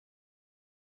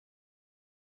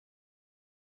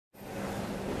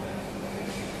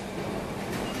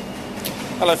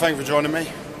Hello, thank you for joining me.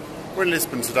 We're in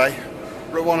Lisbon today.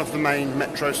 We're at one of the main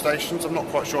metro stations. I'm not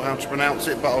quite sure how to pronounce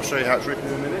it, but I'll show you how it's written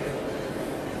in a minute. Do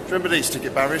you remember these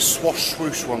ticket barriers? Swash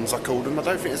swoosh ones, I called them. I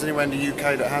don't think there's anywhere in the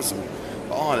UK that has them,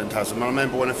 but Ireland has them. I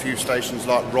remember when a few stations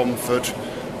like Romford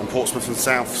and Portsmouth and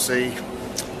Southsea,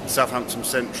 Southampton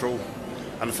Central,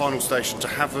 and the final station to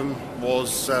have them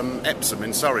was Epsom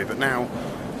in Surrey, but now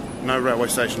no railway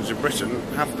stations in Britain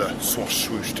have the swash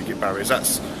swoosh ticket barriers.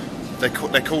 They're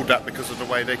called that because of the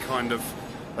way they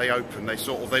open.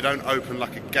 They don't open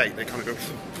like a gate. They kind of go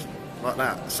like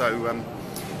that. So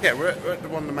yeah, we're at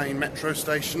one of the main metro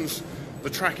stations.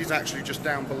 The track is actually just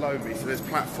down below me, so there's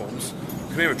platforms. You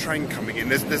can hear a train coming in.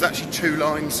 There's actually two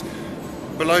lines.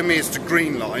 Below me is the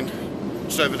green line.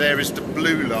 Just over there is the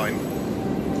blue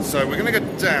line. So we're going to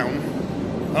go down,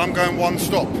 and I'm going one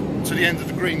stop to the end of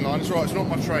the green line. It's all right, it's not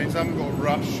my train, so I haven't got a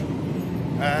rush.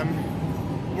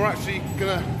 We're actually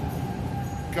going to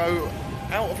go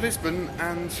out of Lisbon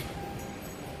and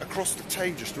across the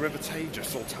Tagus, the river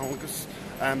Tagus or Tagus,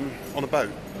 on a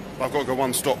boat. I've got to go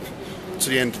one stop to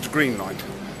the end of the green line.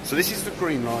 So this is the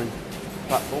green line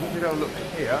platform. If you go look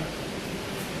here,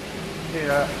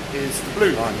 here is the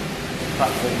blue line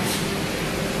platforms.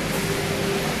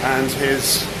 And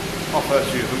here's our first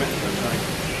view of the metro train.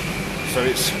 So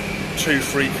it's two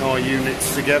 3-car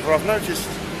units together. I've noticed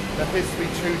there appears to be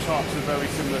two types of very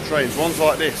similar trains. One's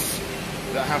like this,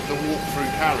 that have the walk-through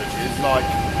carriages like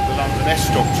the London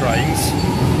S-Stop trains,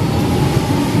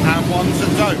 and ones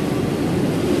that don't.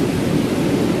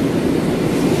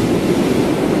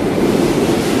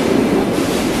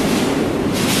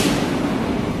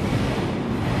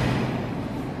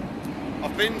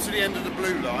 I've been to the end of the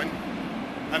blue line,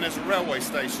 and there's a railway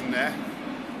station there,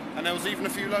 and there was even a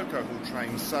few loco haul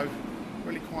trains, so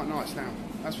really quite nice. Now,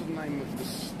 as for the name of the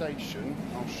station,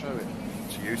 I'll show it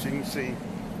to you so you can see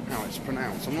how it's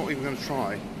pronounced. I'm not even going to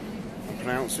try and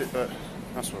pronounce it, but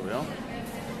that's where we are.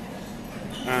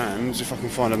 And if I can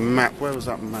find a map, where was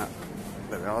that map?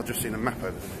 There we are, I've just seen a map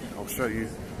over there. I'll show you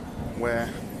where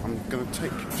I'm going to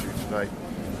take you to today.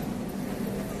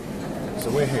 So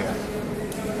we're here,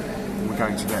 and we're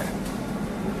going to there.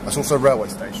 That's also a railway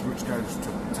station which goes to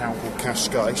a town called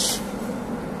Cascais.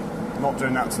 I'm not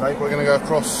doing that today, but we're going to go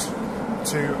across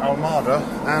to Almada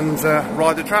and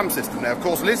ride the tram system there. Of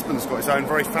course, Lisbon's got its own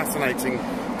very fascinating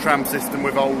tram system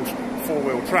with old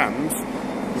 4-wheel trams.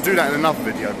 We'll do that in another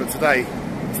video, but today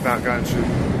it's about going to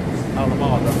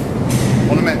Almada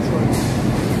on a metro.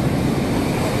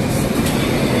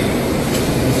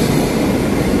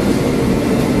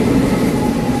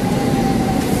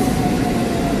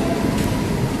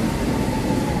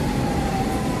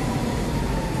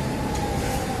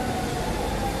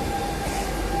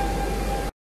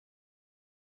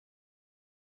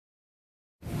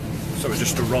 So we're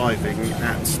just arriving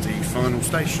at the final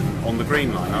station on the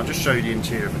green line. I'll just show you the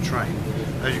interior of the train.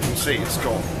 As you can see, it's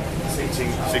got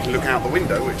seating so you can look out the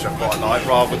window, which I quite like,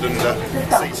 rather than the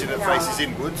seating that faces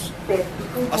inwards.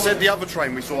 I said the other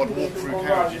train we saw had walk-through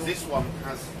carriages. This one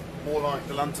has more like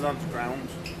the London Underground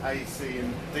A, C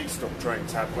and D stop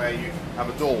trains have, where you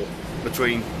have a door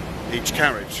between each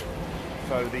carriage.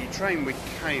 So the train we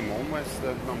came on, where's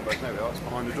the number? There we are, it's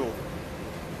behind the door.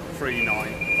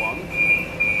 391.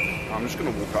 I'm just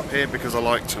going to walk up here because I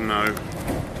like to know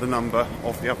the number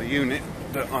of the other unit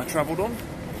that I travelled on.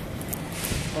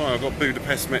 Oh, I've got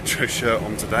Budapest Metro shirt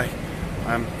on today.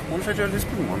 I wonder if I do a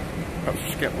Lisbon one. Perhaps I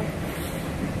should get one.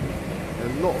 There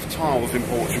are a lot of tiles in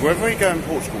Portugal. Wherever you go in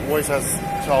Portugal, it always has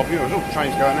tile viewers. Oh, the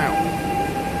train's going out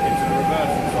into the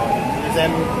reversing side.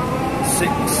 It's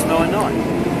M699.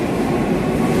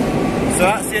 So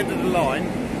that's the end of the line,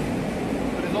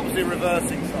 but there's obviously a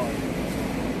reversing side.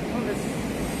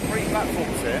 3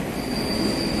 platforms here.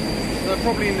 So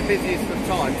probably in the busiest of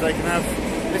times they can have,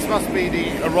 this must be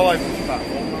the arrivals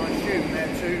platform, and I assume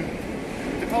they're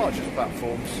 2 departures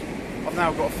platforms. I've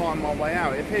now got to find my way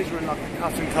out. It appears we're in like a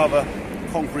cut and cover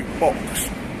concrete box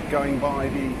going by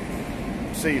the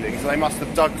ceiling, so they must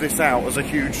have dug this out as a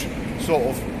huge sort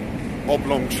of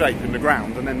oblong shape in the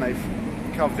ground, and then they've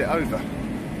covered it over.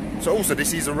 So also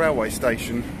this is a railway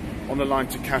station on the line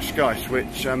to Cascais,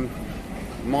 which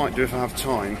might do if I have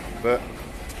time, but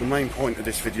the main point of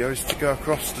this video is to go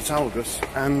across to Tagus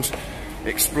and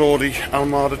explore the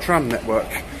Almada tram network,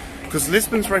 because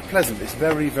Lisbon's very pleasant. It's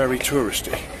very, very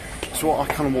touristy. So what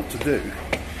I kind of want to do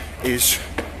is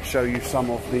show you some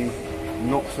of the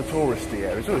not so touristy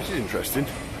areas. Oh, this is interesting.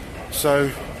 So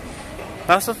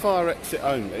that's a fire exit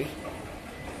only.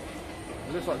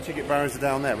 It looks like the ticket barriers are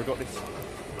down there. We've got this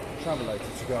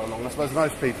travelator to go along. I suppose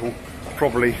most people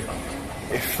probably,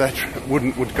 if they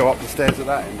would go up the stairs at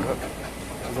that end. But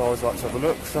because I always like to have a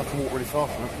look, so I can walk really far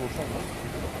from it.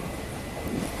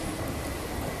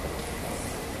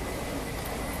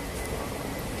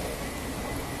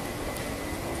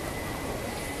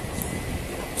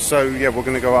 So yeah, we're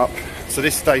going to go up. So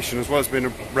this station, as well as being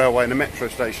a railway and a metro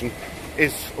station,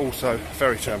 is also a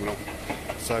ferry terminal.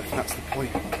 So that's the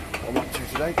point I'm up to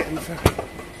today, getting the ferry.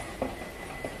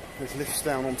 There's lifts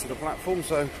down onto the platform,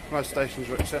 so most stations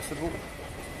are accessible.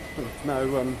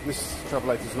 No, this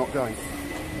travelator's not going.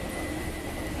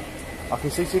 I can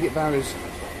see ticket barriers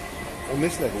on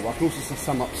this level. I can also see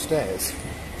some upstairs.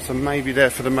 So maybe they're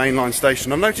for the mainline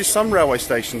station. I've noticed some railway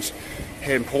stations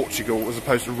here in Portugal, as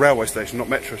opposed to railway stations, not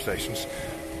metro stations,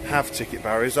 have ticket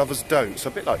barriers, others don't. So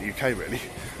a bit like the UK really.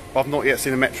 But I've not yet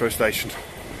seen a metro station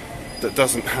that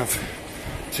doesn't have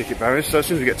ticket barriers. So as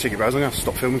soon as we get ticket barriers, I'm going to have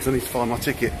to stop filming because I need to find my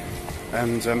ticket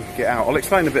and get out. I'll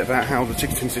explain a bit about how the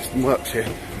ticketing system works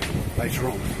here later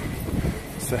on.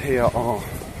 So here are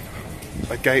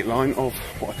a gate line of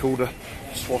what I called a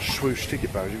swash swoosh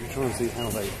ticket barriers. If you try and see how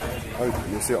they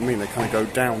open, you'll see what I mean. They kind of go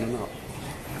down and up.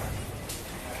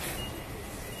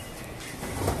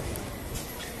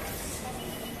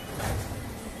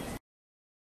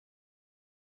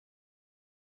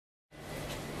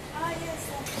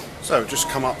 So just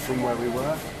come up from where we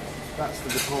were. That's the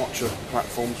departure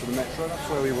platforms for the metro. That's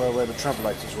where we were, where the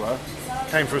travellators were.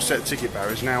 Came for a set of ticket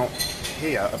barriers. Now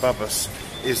here above us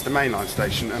is the mainline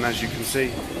station, and as you can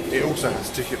see, it also has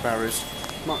ticket barriers,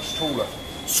 much taller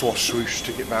swash swoosh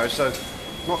ticket barriers. So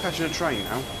I'm not catching a train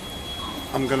now.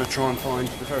 I'm going to try and find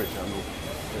the ferry terminal.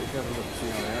 So if you have a look, see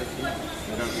how they open.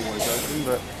 They don't always open,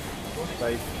 but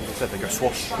they, as I said, they go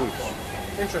swash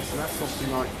swoosh. Interesting. That's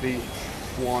obviously like the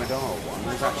wide aisle one.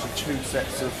 There's actually two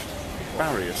sets of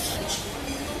barriers.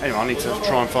 Anyway, I need to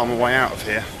try and find my way out of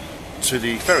here to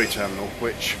the ferry terminal,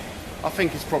 which I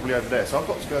think is probably over there. So I've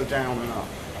got to go down and up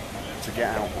to get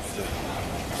out of the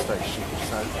station.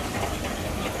 So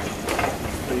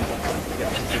please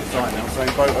get to the sign now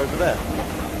saying boat over there.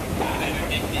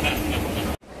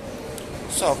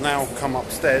 So I've now come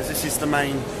upstairs. This is the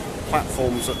main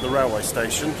platforms at the railway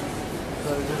station.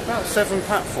 So there's about 7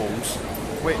 platforms,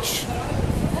 which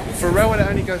for a railway that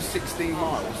only goes 16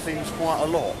 miles seems quite a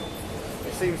lot.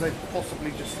 It seems they've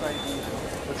possibly just stationed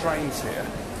the trains here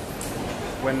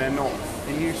when they're not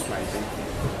in use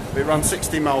maybe. It runs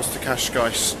 16 miles to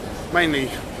Cascais, mainly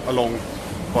along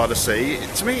by the sea.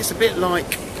 To me it's a bit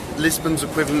like Lisbon's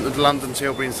equivalent of the London,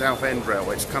 Tilbury and Southend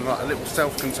Railway. It's kind of like a little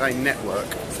self-contained network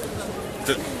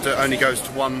that only goes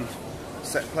to one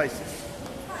set of places.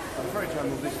 I'm very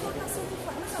terminal this way.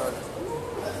 So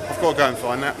I've got to go and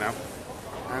find that now.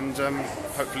 And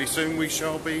hopefully soon we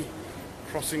shall be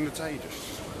crossing the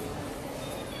Tagus.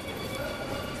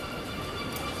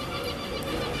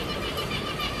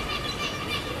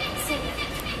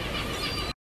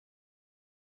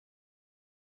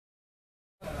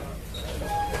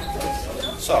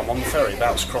 So I'm on the ferry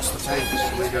about to cross the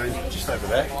Tagus. We're going just over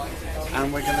there,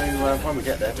 and we're going to, when we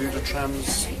get there, do the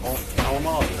trams of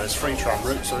Almada. There's 3 tram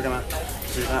routes, so we're going to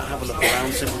do that, have a look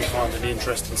around, see if we can find any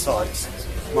interesting sights.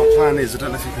 My plan is, I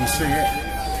don't know if you can see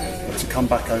it, but to come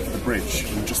back over the bridge. You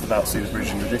can just about see the bridge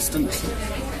in the distance.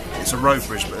 It's a road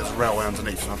bridge, but there's a railway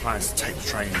underneath, and my plan is to take the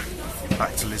train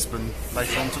back to Lisbon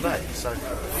later on today. So,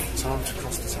 time to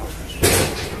cross the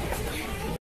Tagus.